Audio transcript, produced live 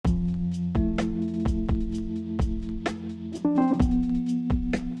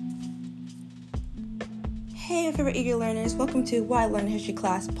favorite eager learners, welcome to Why Learn History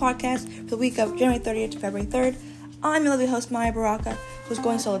Class podcast for the week of January 30th to February 3rd. I'm your lovely host, Maya Baraka, who's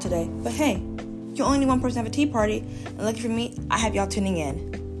going solo today. But hey, you only need one person to have a tea party, and lucky for me, I have y'all tuning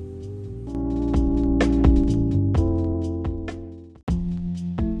in.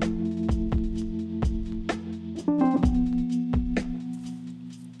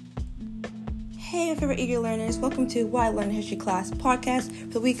 Hey, my favorite eager learners, welcome to Why Learn History Class podcast for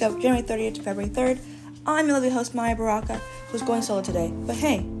the week of January 30th to February 3rd. I'm your lovely host, Maya Baraka, who's going solo today. But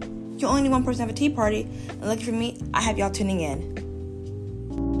hey, you only need one person to have a tea party, and lucky for me, I have y'all tuning in.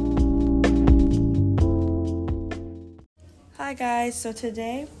 Hi guys, so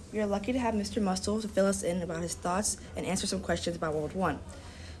today we are lucky to have Mr. Mustel to fill us in about his thoughts and answer some questions about World War I.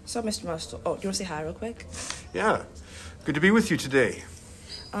 So Mr. Mustel, do you want to say hi real quick? Yeah, good to be with you today.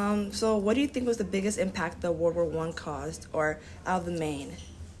 So what do you think was the biggest impact that World War I caused, or out of the main?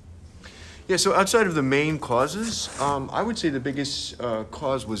 Yeah, so outside of the main causes, I would say the biggest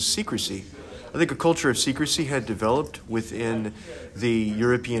cause was secrecy. I think a culture of secrecy had developed within the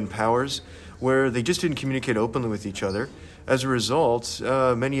European powers where they just didn't communicate openly with each other. As a result,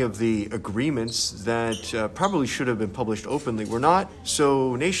 many of the agreements that probably should have been published openly were not.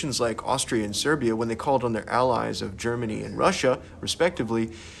 So nations like Austria and Serbia, when they called on their allies of Germany and Russia,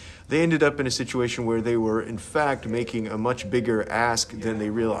 respectively, they ended up in a situation where they were, in fact, making a much bigger ask than they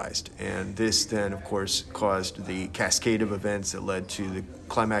realized. And this then, of course, caused the cascade of events that led to the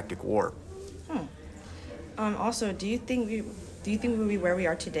climactic war. Also, do you think we would be where we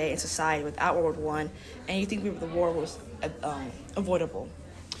are today in society without World War I, and you think the war was avoidable?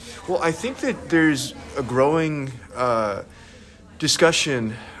 Well, I think that there's a growing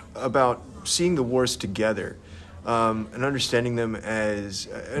discussion about seeing the wars together. And understanding them as,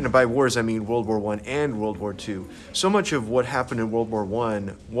 and by wars I mean World War I and World War II. So much of what happened in World War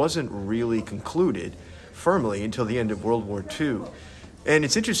I wasn't really concluded firmly until the end of World War II. And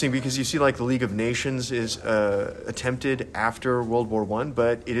it's interesting because you see like the League of Nations is attempted after World War I,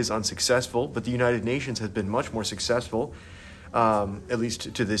 but it is unsuccessful. But the United Nations has been much more successful, at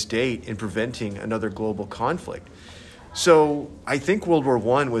least to this date, in preventing another global conflict. So I think World War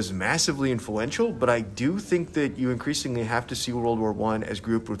I was massively influential, but I do think that you increasingly have to see World War I as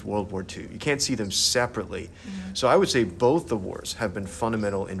grouped with World War II. You can't see them separately. Mm-hmm. So I would say both the wars have been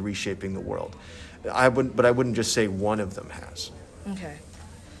fundamental in reshaping the world. I wouldn't just say one of them has. Okay.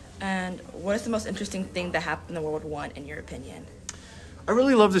 And what is the most interesting thing that happened in World War I, in your opinion? I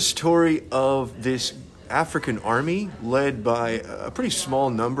really love the story of this African army led by a pretty small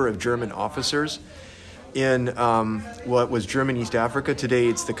number of German officers in what was German East Africa. Today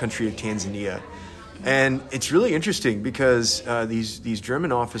it's the country of Tanzania. And it's really interesting because these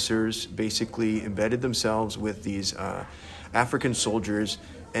German officers basically embedded themselves with these African soldiers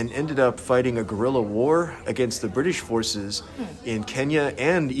and ended up fighting a guerrilla war against the British forces in Kenya,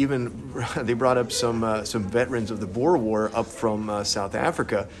 and even they brought up some veterans of the Boer War up from South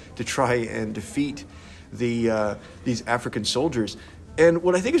Africa to try and defeat these African soldiers. And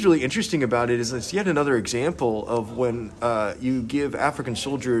what I think is really interesting about it is it's yet another example of when you give African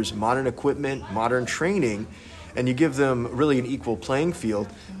soldiers modern equipment, modern training, and you give them really an equal playing field,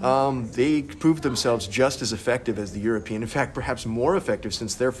 they proved themselves just as effective as the European. In fact, perhaps more effective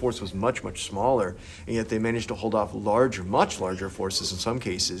since their force was much, much smaller, and yet they managed to hold off much larger forces in some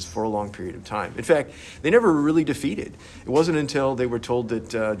cases for a long period of time. In fact, they never were really defeated. It wasn't until they were told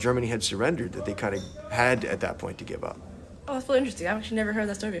that Germany had surrendered that they kind of had at that point to give up. Oh, that's really interesting. I've actually never heard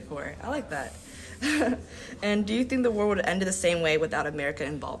that story before. I like that. And do you think the war would have ended the same way without American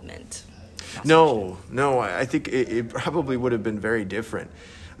involvement? No. I think it probably would have been very different.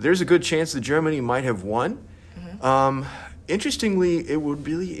 There's a good chance that Germany might have won. Mm-hmm. Interestingly,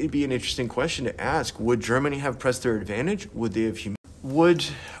 it'd be an interesting question to ask. Would Germany have pressed their advantage? Would they have Would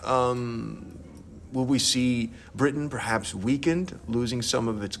we see Britain perhaps weakened, losing some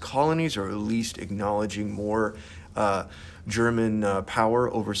of its colonies, or at least acknowledging more German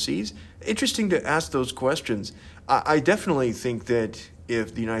power overseas? Interesting to ask those questions. I definitely think that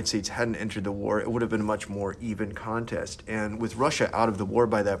if the United States hadn't entered the war, it would have been a much more even contest. And with Russia out of the war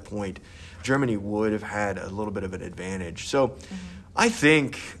by that point, Germany would have had a little bit of an advantage. So I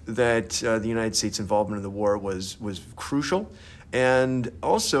think that the United States' involvement in the war was crucial. And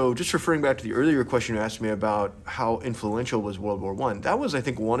also, just referring back to the earlier question you asked me about how influential was World War I, that was, I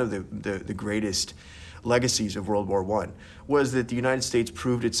think, one of the greatest legacies of World War I, was that the United States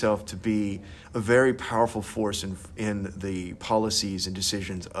proved itself to be a very powerful force in the policies and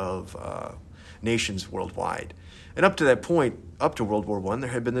decisions of nations worldwide. And up to that point, up to World War I, there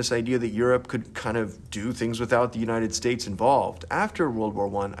had been this idea that Europe could kind of do things without the United States involved. After World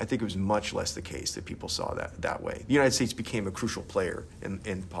War I think it was much less the case that people saw that way. The United States became a crucial player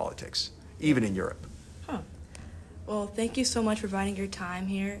in politics, even in Europe. Huh. Well, thank you so much for providing your time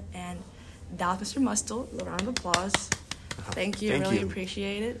here. And that was Mr. Mustel. A round of applause. Thank you. Thank I really you.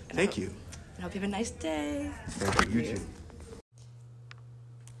 appreciate it. And Thank you. I hope you have a nice day. Thank you. You too.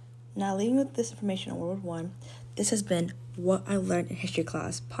 Now, leaving with this information on World War I, this has been What I Learned in History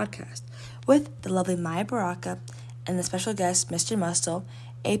Class podcast with the lovely Maya Baraka and the special guest, Mr. Mustel,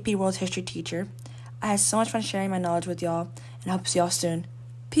 AP World History teacher. I had so much fun sharing my knowledge with y'all, and I hope to see y'all soon.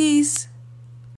 Peace!